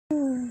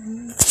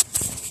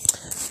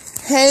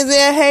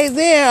Hey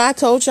there. I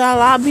told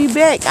y'all I'll be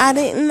back. I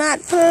did not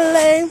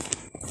play.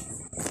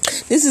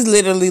 This is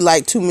literally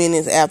like 2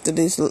 minutes after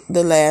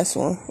the last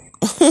one.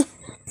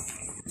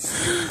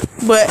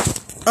 But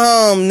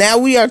now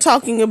we are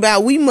talking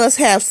about we must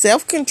have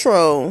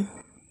self-control.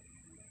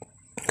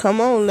 Come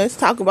on, let's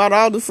talk about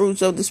all the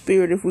fruits of the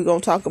spirit if we're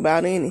going to talk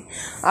about any.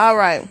 All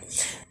right.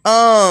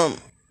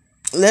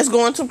 Let's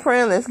go into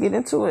prayer. Let's get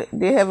into it.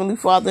 Dear Heavenly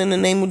Father, in the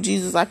name of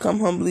Jesus, I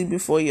come humbly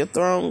before your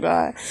throne,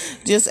 God.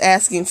 Just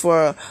asking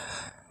for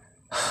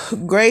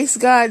grace,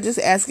 God. Just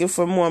asking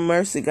for more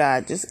mercy,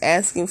 God. Just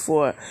asking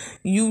for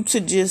you to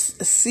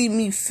just see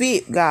me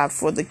fit, God,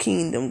 for the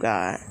kingdom,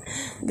 God.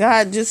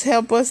 God, just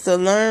help us to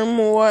learn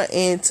more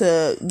and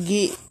to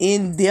get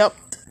in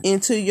depth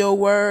into your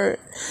word.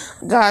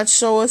 God,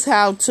 show us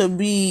how to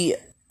be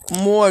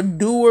more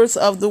doers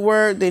of the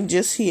word than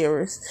just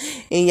hearers.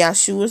 In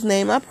Yeshua's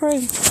name I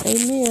pray.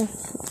 Amen.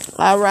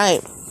 All right.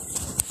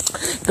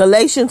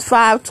 Galatians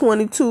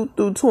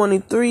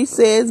 5:22-23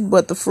 says,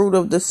 but the fruit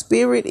of the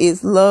spirit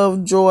is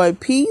love, joy,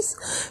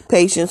 peace,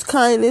 patience,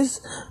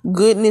 kindness,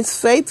 goodness,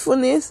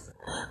 faithfulness,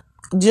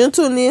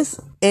 gentleness,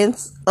 and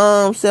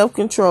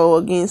self-control.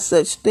 Against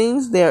such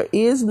things there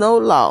is no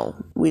law.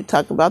 We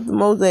talk about the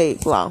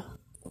Mosaic law.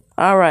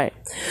 All right.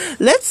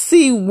 Let's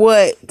see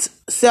what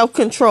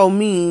self-control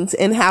means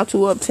and how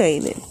to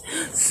obtain it.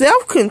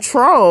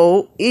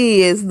 Self-control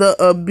is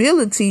the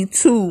ability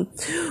to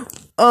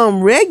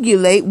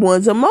regulate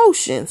one's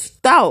emotions,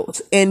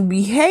 thoughts, and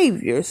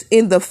behaviors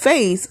in the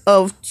face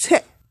of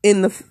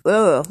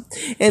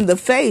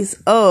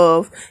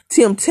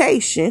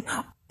temptation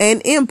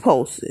and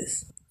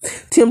impulses.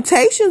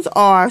 Temptations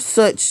are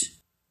some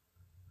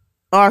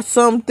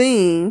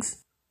things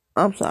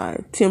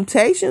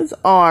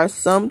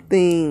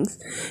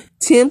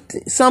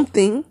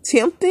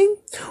tempting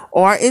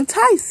or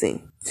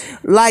enticing,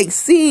 like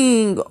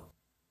seeing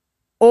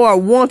or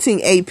wanting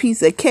a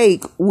piece of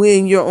cake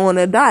when you're on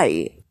a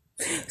diet,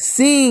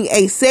 seeing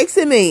a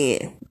sexy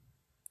man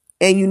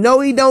and you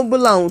know he don't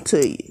belong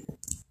to you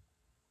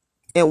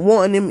and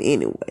wanting him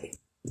anyway,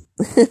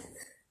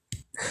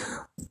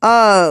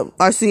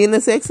 or seeing a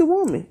sexy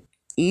woman.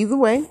 Either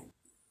way,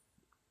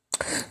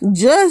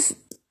 just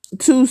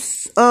to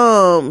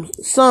sum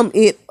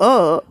it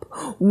up,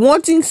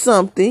 wanting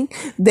something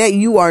that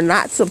you are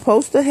not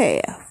supposed to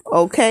have.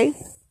 Okay,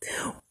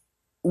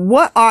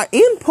 what are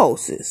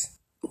impulses?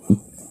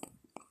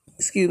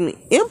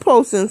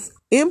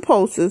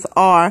 Impulses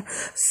are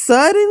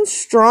sudden,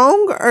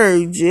 strong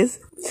urges,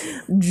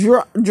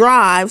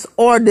 drives,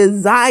 or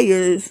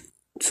desires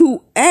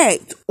to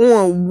act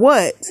on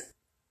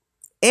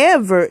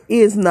whatever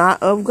is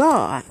not of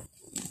God.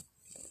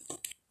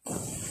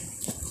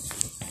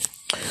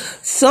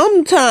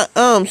 Some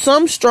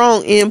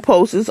strong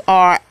impulses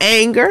are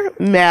anger,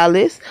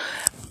 malice,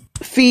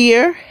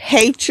 fear,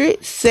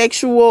 hatred,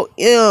 sexual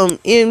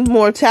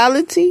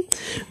immorality,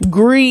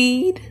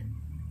 greed,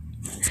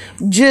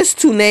 just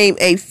to name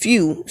a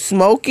few.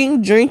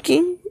 Smoking,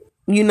 drinking,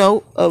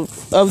 of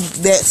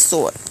that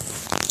sort.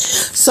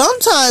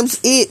 Sometimes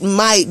it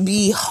might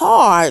be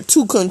hard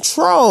to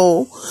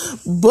control,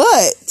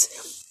 but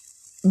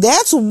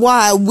that's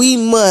why we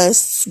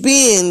must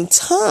spend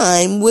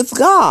time with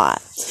God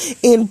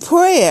in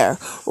prayer,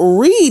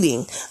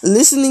 reading,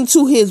 listening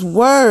to his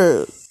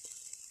word,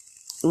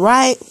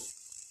 right?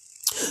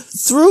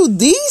 Through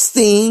these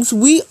things,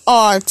 we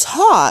are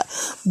taught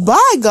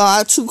by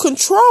God to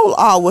control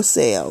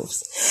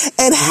ourselves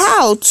and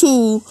how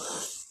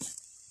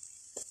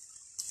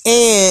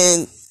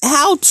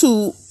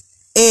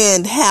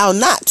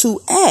not to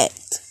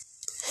act.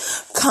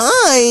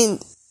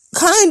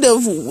 Kind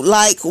of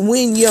like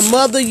when your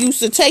mother used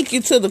to take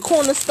you to the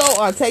corner store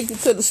or take you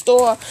to the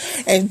store,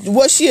 and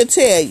what she'll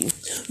tell you: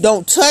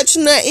 don't touch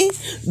nothing,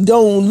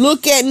 don't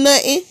look at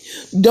nothing,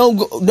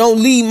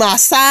 don't leave my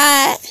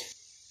side.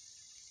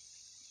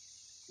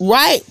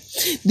 Right?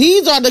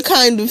 These are the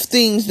kind of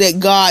things that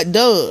God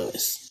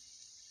does.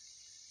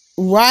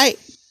 Right?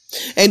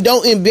 And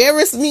don't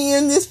embarrass me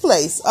in this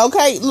place.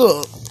 Okay,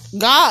 look,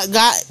 God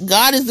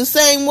is the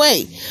same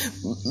way.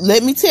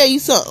 Let me tell you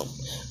something.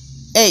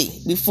 Hey,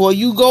 before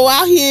you go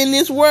out here in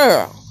this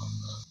world,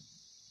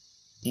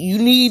 you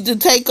need to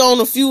take on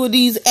a few of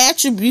these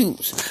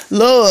attributes.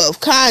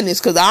 Love, kindness,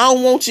 because I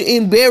don't want you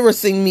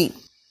embarrassing me.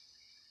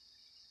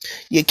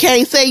 You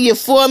can't say you're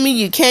for me.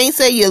 You can't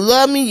say you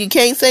love me. You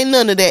can't say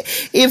none of that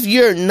if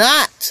you're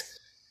not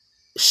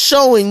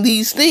showing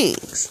these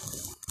things.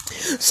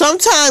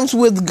 Sometimes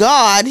with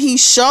God, he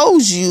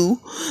shows you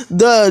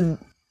the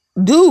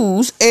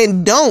do's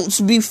and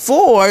don'ts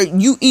before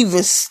you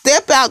even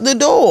step out the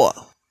door.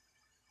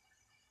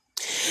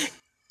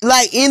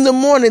 Like in the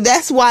morning,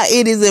 that's why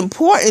it is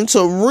important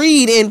to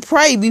read and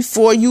pray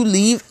before you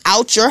leave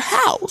out your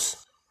house.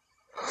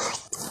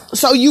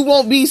 So you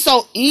won't be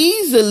so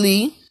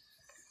easily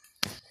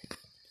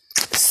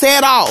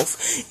set off,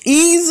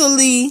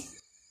 easily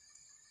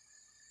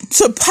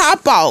to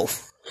pop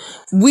off.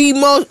 We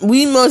must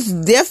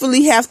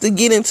definitely have to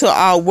get into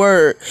our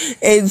word.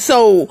 And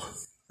so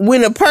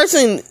when a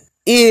person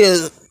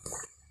is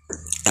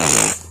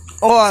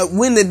or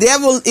when the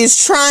devil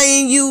is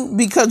trying you,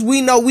 because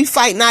we know we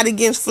fight not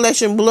against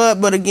flesh and blood,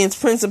 but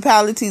against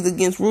principalities,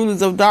 against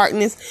rulers of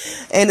darkness,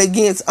 and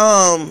against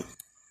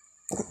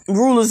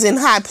rulers in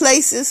high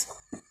places.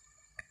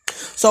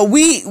 So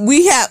we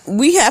have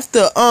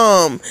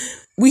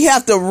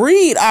to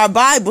read our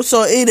Bible,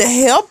 so it'll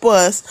help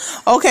us.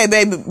 Okay,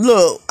 baby,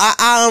 look,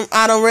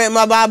 I done read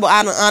my Bible.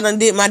 I done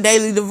did my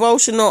daily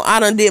devotional. I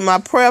done did my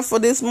prayer for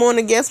this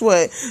morning. Guess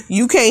what?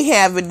 You can't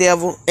have a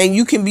devil, and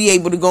you can be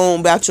able to go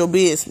on about your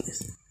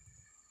business.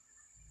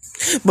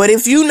 But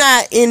if you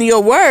not in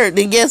your word,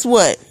 then guess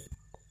what?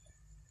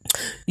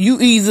 You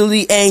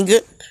easily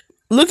angered.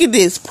 Look at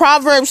this.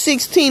 Proverbs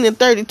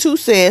 16:32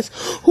 says,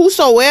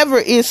 whosoever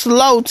is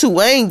slow to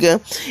anger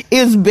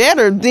is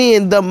better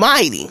than the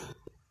mighty.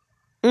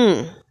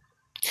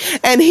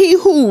 And he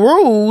who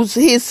rules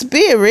his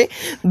spirit,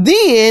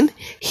 then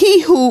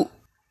he who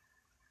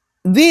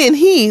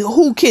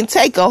can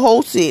take a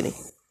whole city.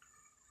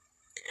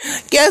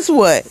 Guess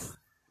what?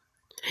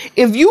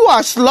 If you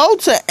are slow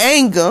to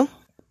anger,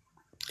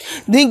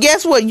 then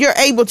guess what? You're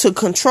able to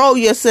control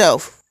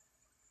yourself.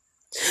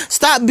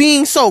 Stop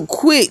being so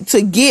quick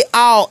to get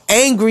all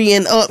angry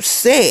and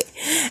upset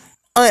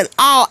and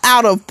all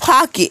out of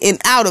pocket and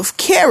out of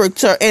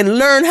character, and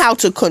learn how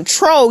to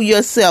control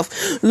yourself.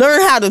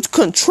 Learn how to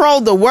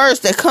control the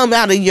words that come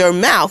out of your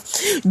mouth.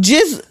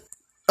 Just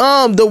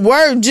the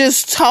word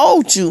just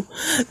told you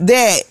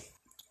that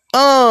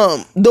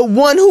the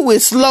one who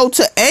is slow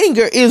to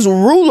anger is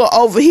ruler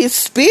over his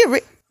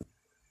spirit,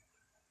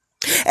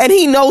 and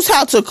he knows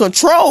how to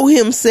control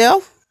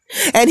himself,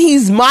 and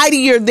he's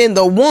mightier than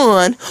the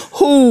one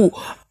who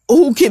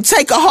can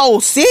take a whole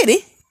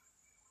city.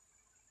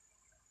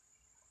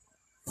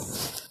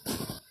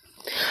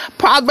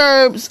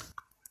 Proverbs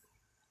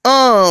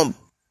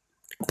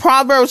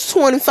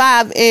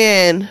 25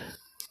 and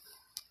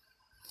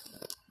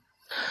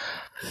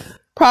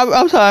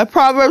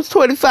Proverbs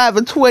 25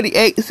 and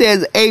 28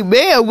 says, a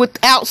man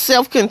without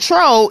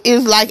self-control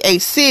is like a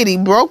city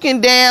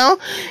broken down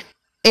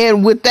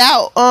and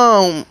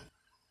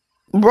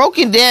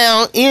broken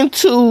down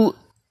into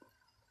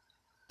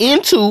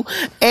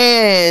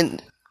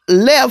and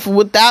left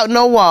without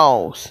no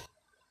walls.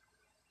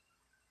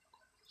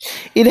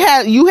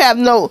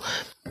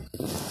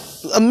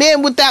 A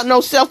man without no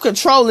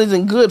self-control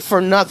isn't good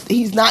for nothing.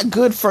 He's not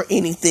good for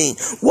anything.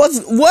 What's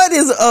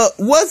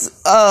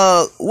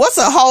a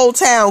whole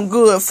town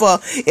good for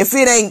if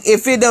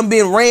it done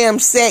been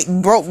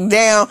ramsacked, broke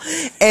down,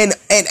 and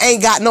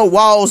ain't got no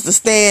walls to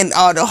stand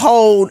or to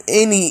hold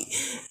anything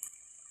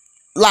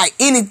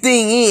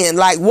in?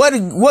 Like,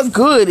 what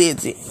good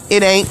is it?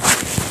 It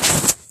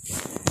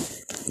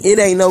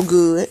ain't no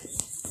good.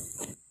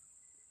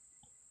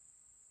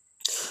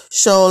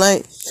 So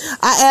I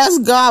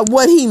asked God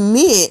what he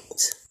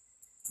meant,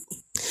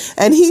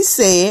 and he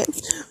said,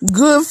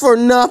 good for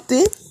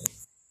nothing.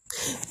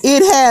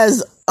 It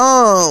has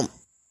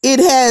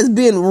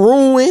been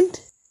ruined,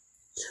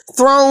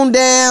 thrown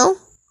down,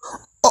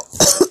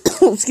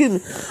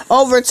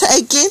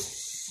 overtaken.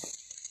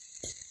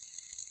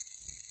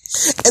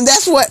 And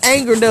that's what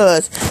anger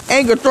does.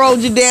 Anger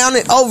throws you down,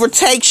 it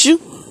overtakes you.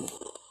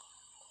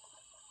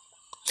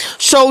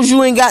 Shows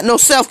you ain't got no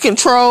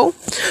self-control.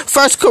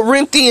 1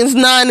 Corinthians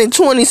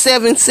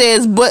 9:27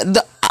 says,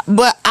 but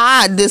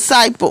I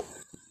disciple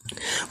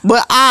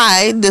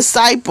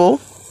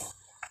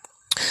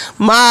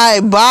my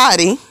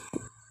body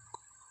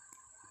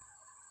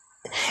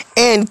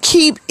and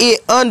keep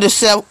it under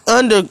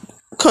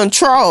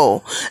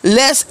control,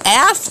 lest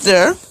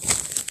after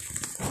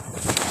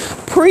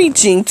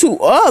preaching to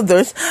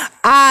others,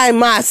 I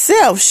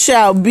myself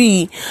shall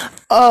be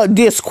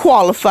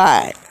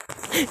disqualified.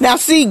 Now,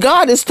 see,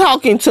 God is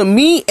talking to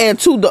me and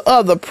to the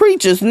other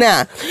preachers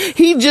now.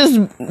 He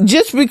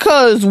just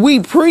because we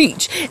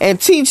preach and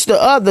teach the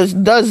others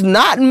does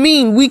not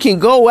mean we can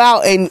go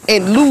out and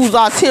lose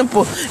our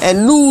temper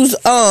and lose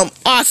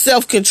our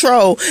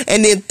self-control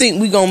and then think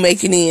we gonna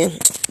make it in.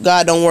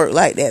 God don't work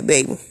like that,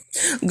 baby.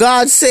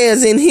 God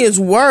says in his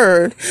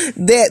word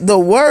that the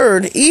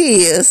word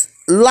is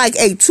like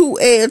a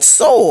two-edged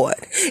sword.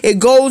 It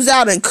goes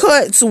out and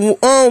cuts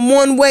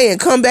one way and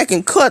come back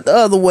and cut the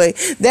other way.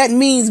 That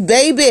means,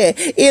 baby,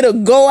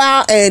 it'll go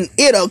out and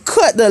it'll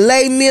cut the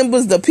lay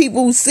members, the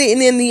people who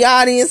sitting in the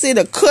audience.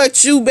 It'll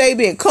cut you,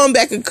 baby, and come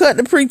back and cut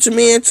the preacher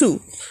man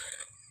too.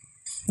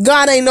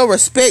 God ain't no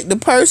respect the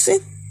person.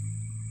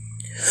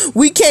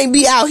 We can't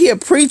be out here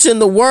preaching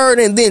the word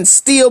and then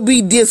still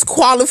be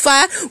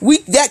disqualified.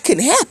 That can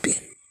happen.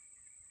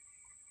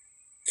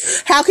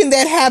 How can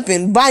that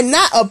happen? By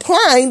not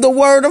applying the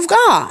word of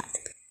God.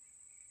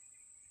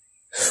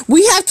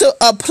 We have to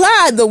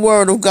apply the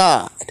word of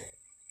God.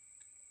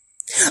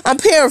 I'm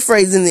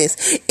paraphrasing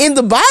this. In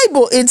the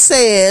Bible, it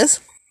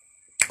says,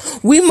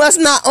 we must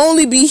not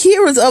only be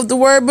hearers of the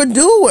word, but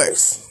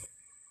doers.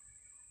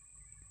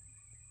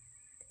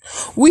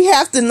 We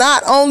have to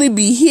not only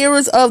be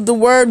hearers of the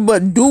word,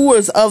 but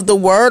doers of the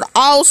word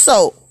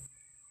also.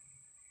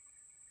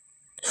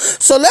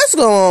 So let's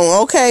go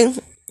on, okay?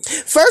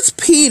 First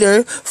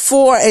Peter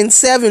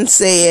 4:7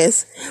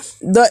 says,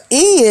 the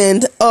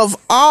end of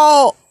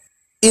all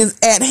is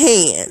at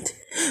hand.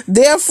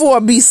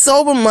 Therefore be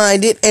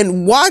sober-minded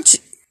and watch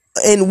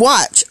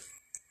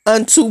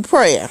unto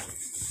prayer.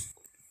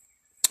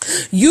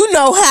 You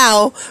know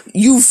how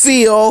you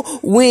feel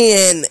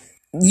when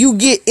you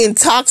get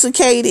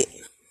intoxicated,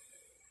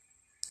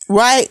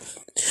 right?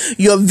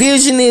 Your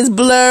vision is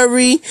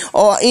blurry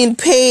or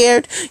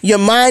impaired. Your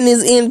mind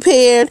is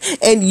impaired,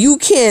 and you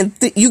can't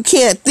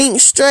think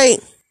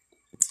straight.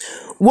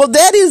 Well,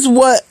 that is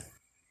what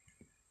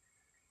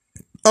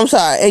I'm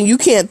sorry, and you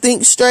can't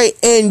think straight,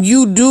 and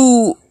you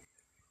do.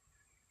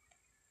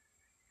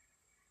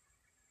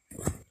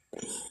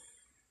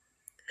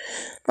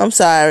 I'm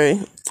sorry.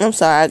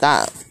 I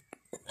got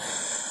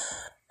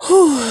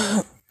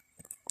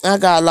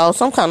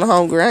lost. I'm kind of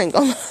hungry. I ain't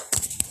gonna.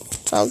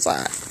 I'm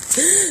sorry.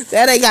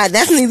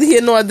 That's neither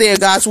here nor there.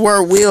 God's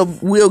word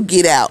will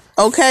get out.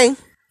 Okay.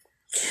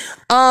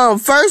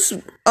 That's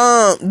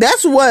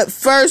what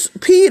First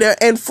Peter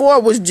and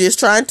 4 was just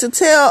trying to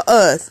tell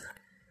us.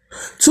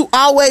 To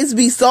always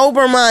be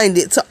sober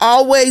minded. To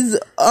always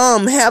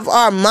have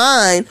our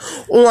mind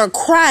on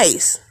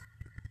Christ.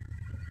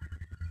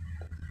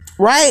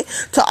 Right?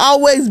 To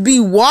always be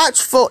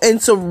watchful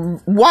and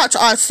to watch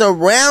our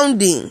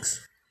surroundings.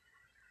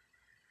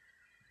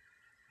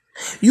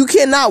 You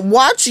cannot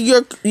watch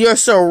your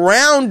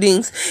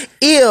surroundings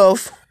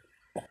if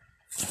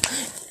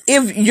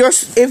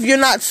you're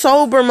not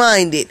sober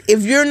minded.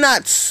 If you're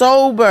not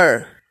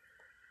sober,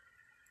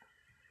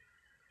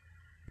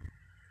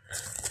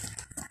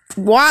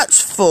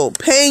 watchful,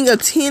 paying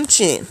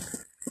attention.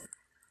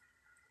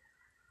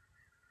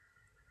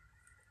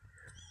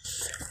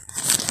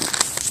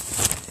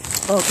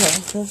 Okay,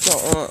 let's go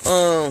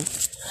on.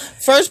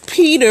 First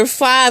Peter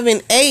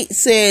 5:8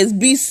 says,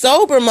 be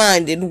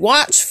sober-minded,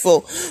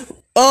 watchful,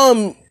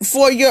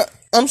 for your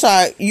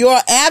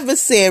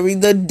adversary,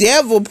 the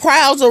devil,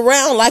 prowls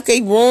around like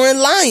a roaring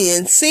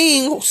lion,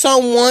 seeking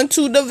someone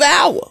to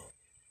devour.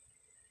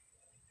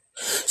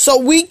 So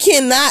we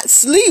cannot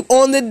sleep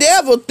on the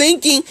devil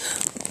thinking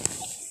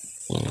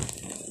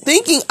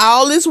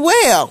all is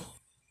well,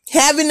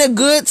 having a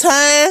good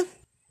time.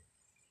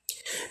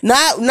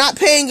 Not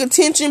paying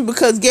attention,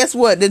 because guess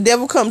what? The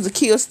devil comes to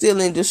kill, steal,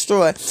 and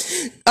destroy.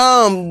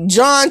 John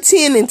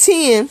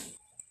 10:10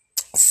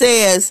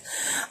 says,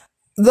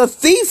 the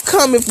thief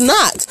cometh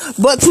not,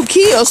 but to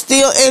kill,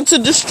 steal, and to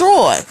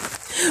destroy.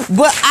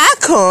 But I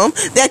come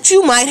that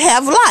you might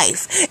have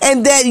life,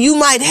 and that you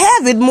might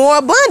have it more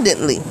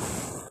abundantly.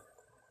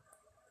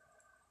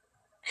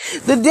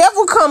 The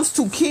devil comes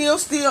to kill,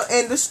 steal,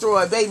 and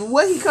destroy, baby.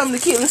 What he come to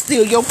kill and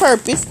steal? Your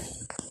purpose.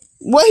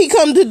 What he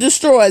come to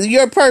destroy?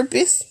 Your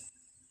purpose.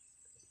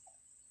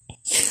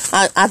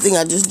 I think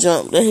I just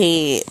jumped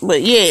ahead.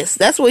 But yes,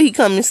 that's what he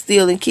come and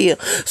steal and kill.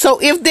 So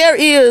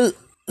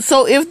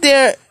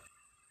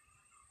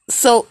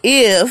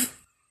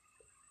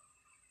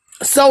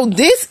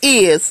this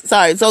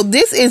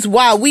is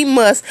why we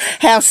must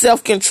have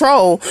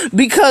self-control,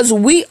 because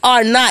we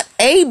are not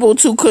able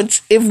to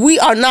if we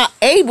are not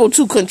able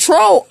to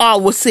control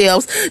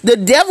ourselves, the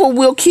devil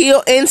will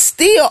kill and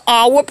steal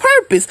our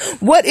purpose.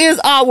 What is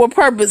our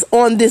purpose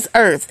on this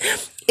earth?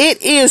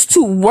 It is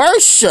to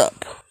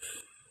worship.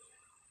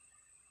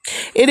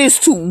 It is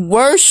to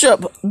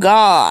worship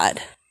God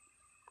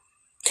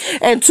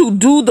and to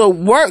do the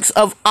works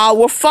of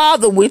our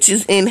Father which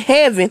is in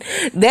heaven.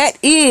 That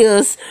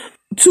is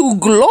to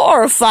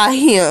glorify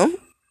him,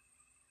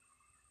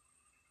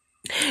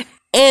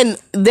 and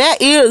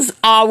that is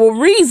our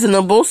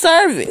reasonable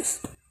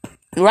service,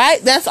 right?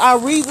 That's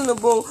what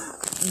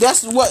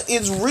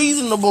is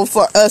reasonable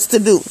for us to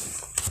do.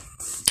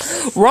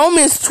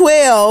 Romans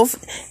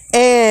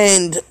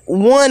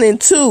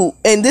 12:1-2,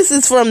 and this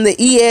is from the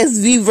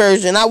ESV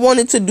version. I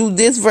wanted to do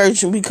this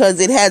version because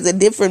it has a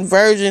different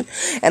version,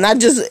 and I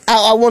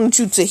wanted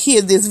you to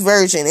hear this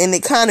version, and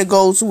it kind of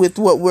goes with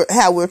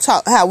how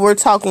we're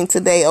talking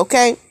today.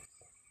 Okay.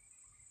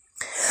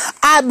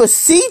 I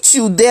beseech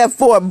you,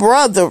 therefore,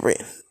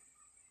 brethren,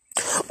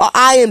 or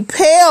I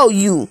impel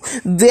you,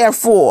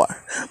 therefore,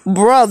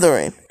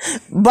 brethren,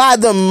 by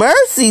the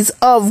mercies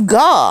of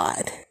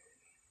God,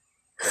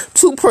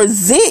 to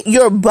present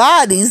your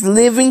bodies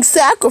living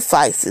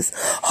sacrifices,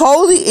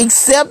 holy,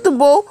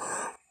 acceptable,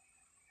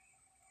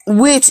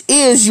 which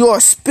is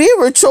your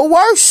spiritual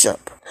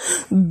worship.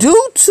 Do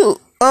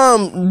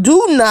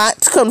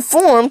not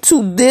conform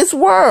to this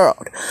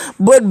world,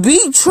 but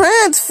be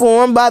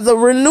transformed by the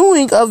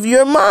renewing of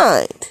your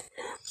mind,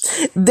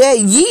 that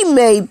ye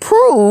may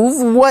prove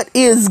what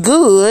is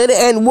good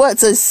and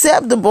what's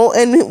acceptable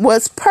and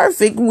what's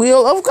perfect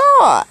will of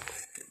God.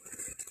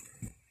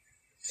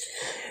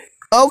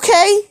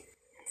 Okay?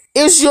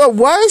 It's your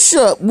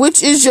worship,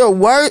 which is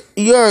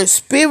your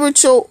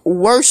spiritual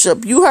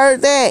worship. You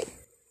heard that?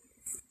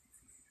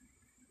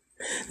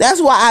 That's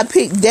why I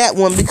picked that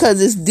one,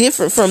 because it's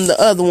different from the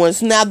other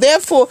ones. Now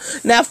for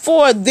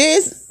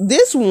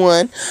this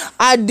one,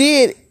 I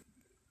did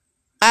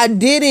I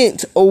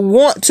didn't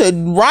want to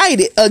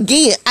write it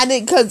again. I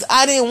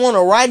didn't want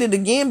to write it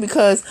again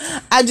because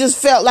I just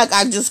felt like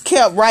I just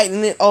kept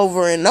writing it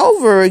over and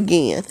over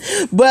again.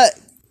 But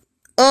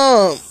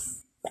I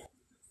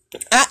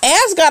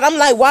asked God, I'm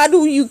like, why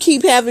do you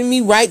keep having me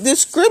write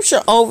this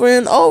scripture over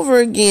and over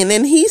again?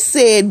 And he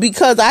said,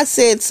 because I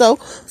said so.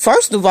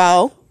 First of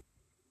all,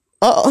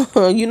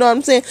 you know what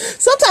I'm saying?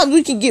 Sometimes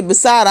we can get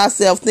beside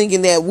ourselves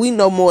thinking that we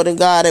know more than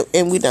God,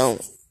 and we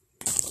don't.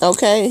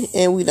 Okay?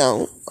 And we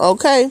don't.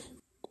 Okay?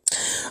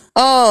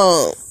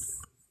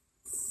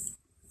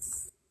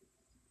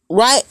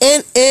 Right?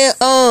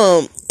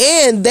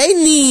 And they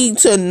need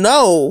to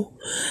know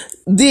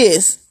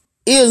this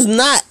is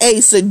not a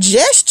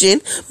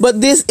suggestion, but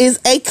this is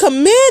a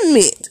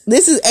commandment.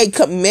 This is a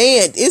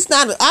command. It's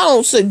not, I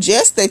don't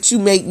suggest that you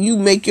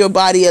make your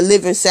body a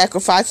living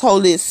sacrifice,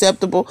 wholly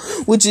acceptable,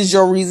 which is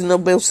your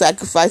reasonable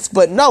sacrifice.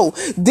 But no,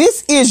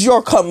 this is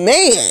your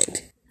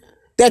command,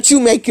 that you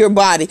make your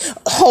body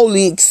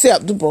wholly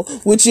acceptable,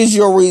 which is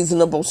your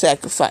reasonable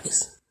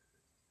sacrifice.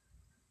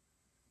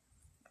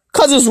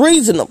 'Cause it's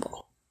reasonable.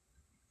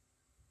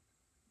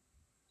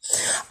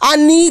 I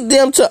need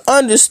them to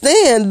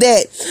understand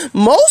that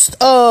most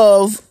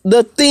of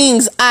the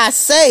things I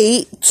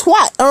say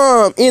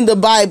in the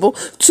Bible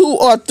 2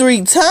 or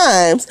 3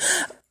 times,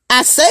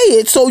 I say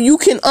it so you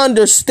can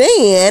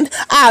understand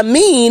I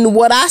mean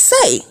what I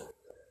say.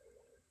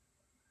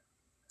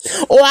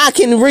 Or I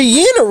can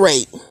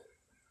reiterate.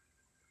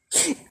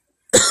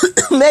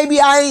 Maybe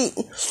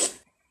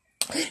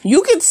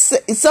you can say,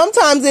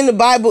 sometimes in the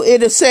Bible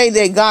it'll say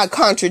that God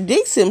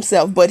contradicts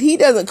himself, but he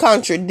doesn't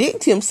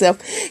contradict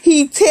himself.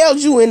 He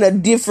tells you in a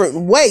different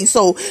way.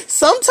 So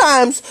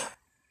sometimes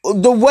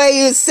the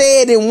way it's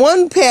said in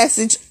one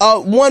passage,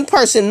 one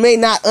person may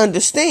not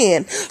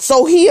understand.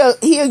 So he'll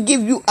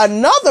give you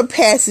another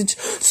passage.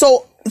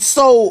 So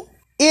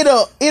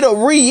it'll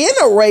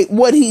reiterate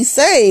what he's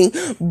saying,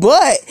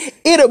 but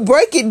it'll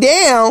break it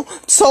down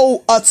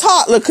so a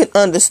toddler can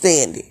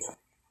understand it.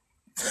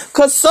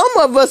 Cause some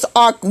of us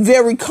are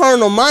very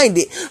carnal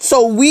minded.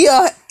 So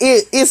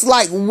it's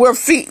like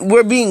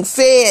we're being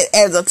fed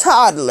as a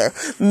toddler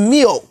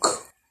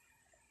milk.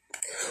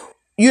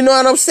 You know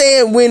what I'm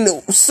saying?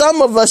 When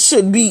some of us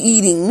should be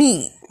eating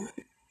meat.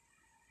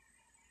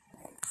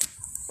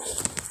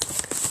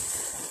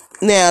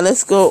 Now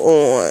let's go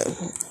on.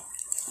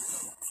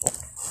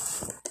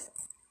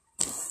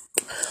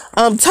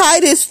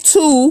 Titus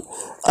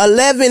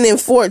 2:11 and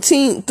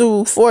 14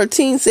 through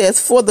 14 says,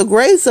 for the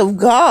grace of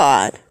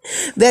God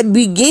that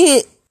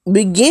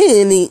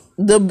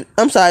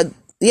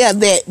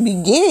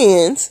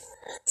begins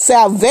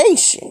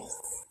salvation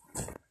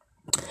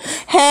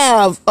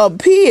have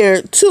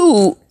appeared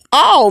to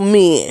all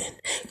men,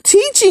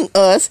 teaching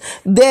us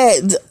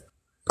that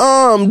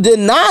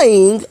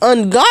denying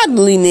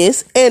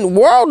ungodliness and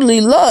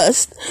worldly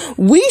lust,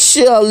 we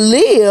shall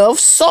live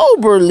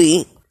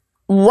soberly,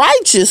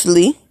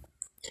 righteously,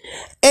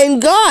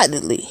 and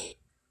godly.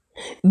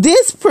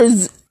 This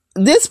presents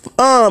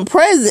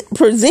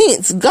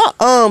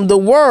God, the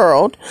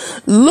world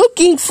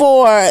looking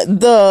for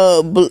that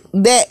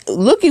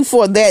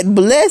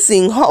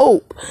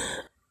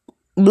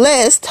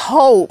blessed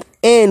hope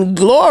and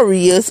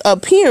glorious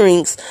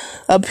appearing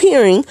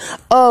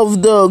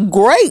of the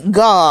great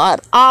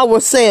God, our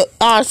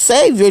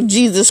Savior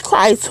Jesus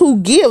Christ, who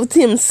gave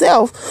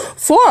himself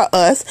for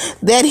us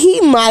that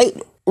he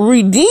might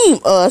redeem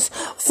us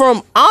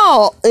from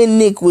all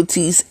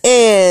iniquities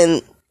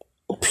and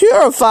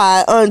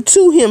purify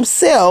unto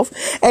himself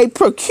a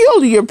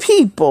peculiar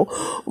people,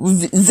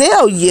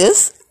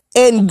 zealous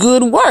and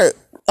good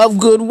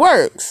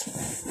works.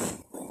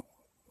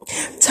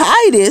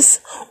 Titus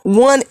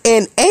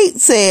 1:8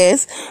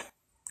 says,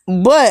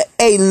 but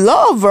a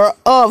lover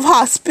of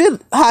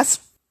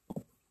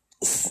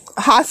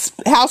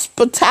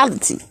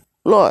hospitality,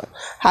 Lord,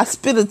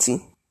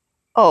 hospitality.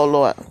 Oh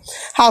Lord,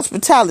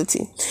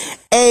 hospitality.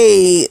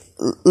 A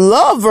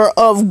lover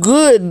of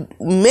good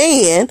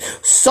man,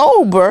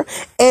 sober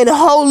and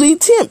holy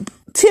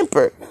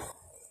tempered.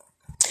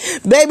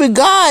 Baby,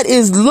 God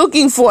is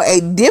looking for a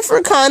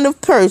different kind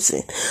of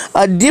person,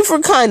 a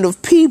different kind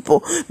of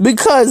people,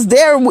 because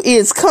there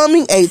is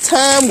coming a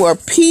time where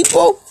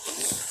people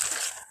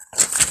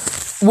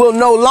will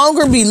no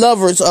longer be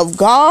lovers of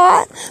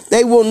God.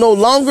 They will no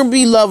longer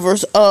be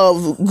lovers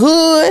of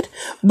good.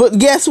 But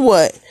guess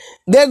what?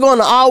 They're going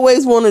to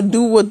always want to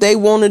do what they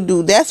want to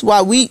do. That's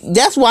why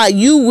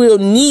you will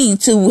need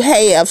to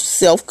have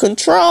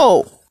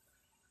self-control.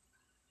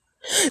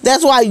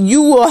 That's why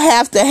you will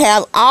have to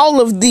have all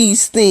of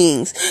these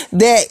things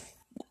that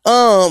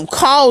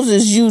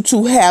causes you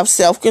to have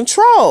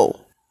self-control.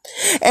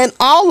 And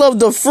all of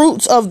the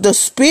fruits of the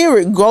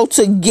Spirit go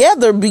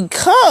together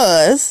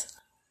because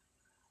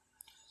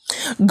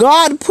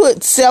God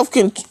put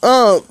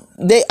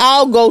they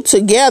all go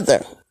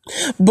together.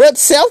 But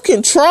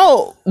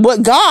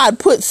God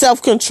put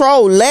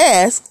self-control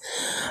very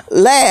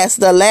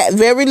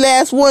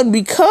last one,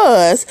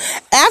 because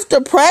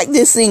after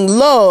practicing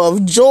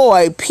love,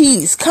 joy,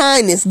 peace,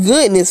 kindness,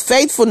 goodness,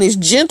 faithfulness,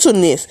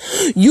 gentleness,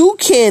 you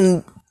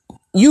can't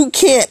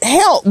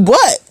help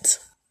but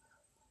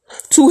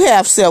to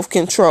have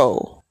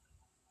self-control.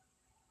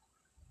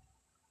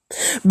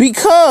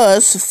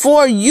 Because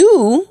for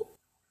you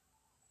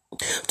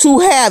to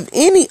have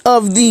any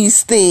of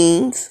these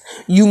things,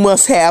 you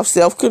must have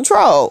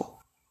self-control.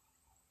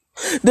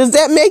 Does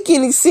that make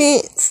any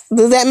sense?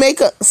 Does that make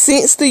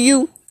sense to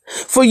you?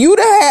 For you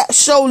to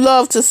show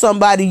love to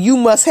somebody, you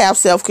must have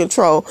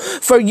self-control.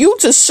 For you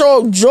to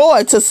show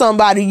joy to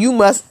somebody,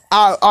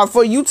 or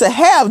for you to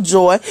have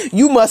joy,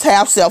 you must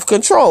have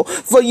self-control.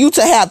 For you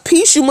to have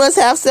peace, you must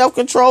have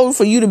self-control.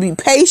 For you to be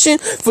patient,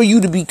 for you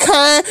to be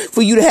kind,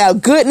 for you to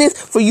have goodness,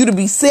 for you to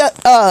be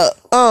faithful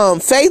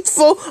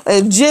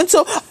and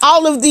gentle.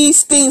 All of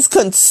these things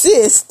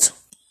consist,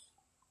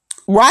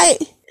 right?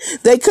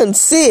 They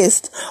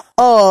consist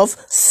of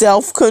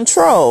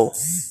self-control.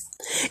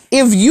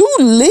 If you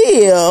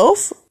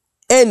live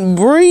and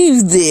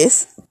breathe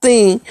this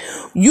thing,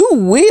 you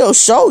will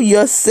show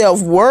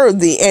yourself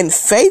worthy and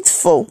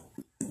faithful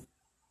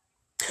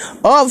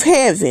of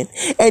heaven,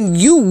 and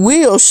you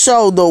will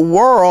show the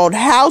world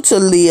how to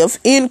live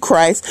in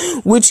Christ,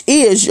 which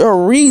is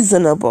your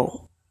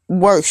reasonable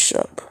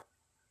worship.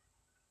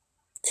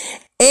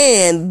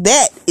 And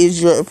that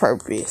is your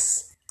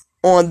purpose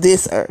on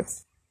this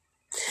earth.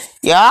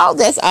 Y'all,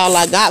 that's all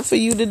I got for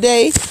you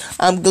today.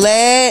 I'm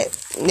glad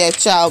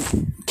that y'all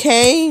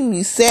came,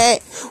 you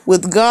sat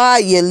with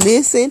God, you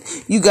listened,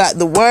 you got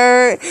the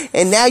word,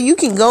 and now you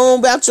can go on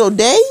about your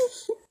day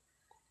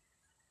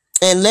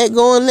and let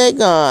go and let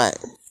God.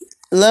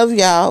 Love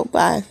y'all.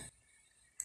 Bye.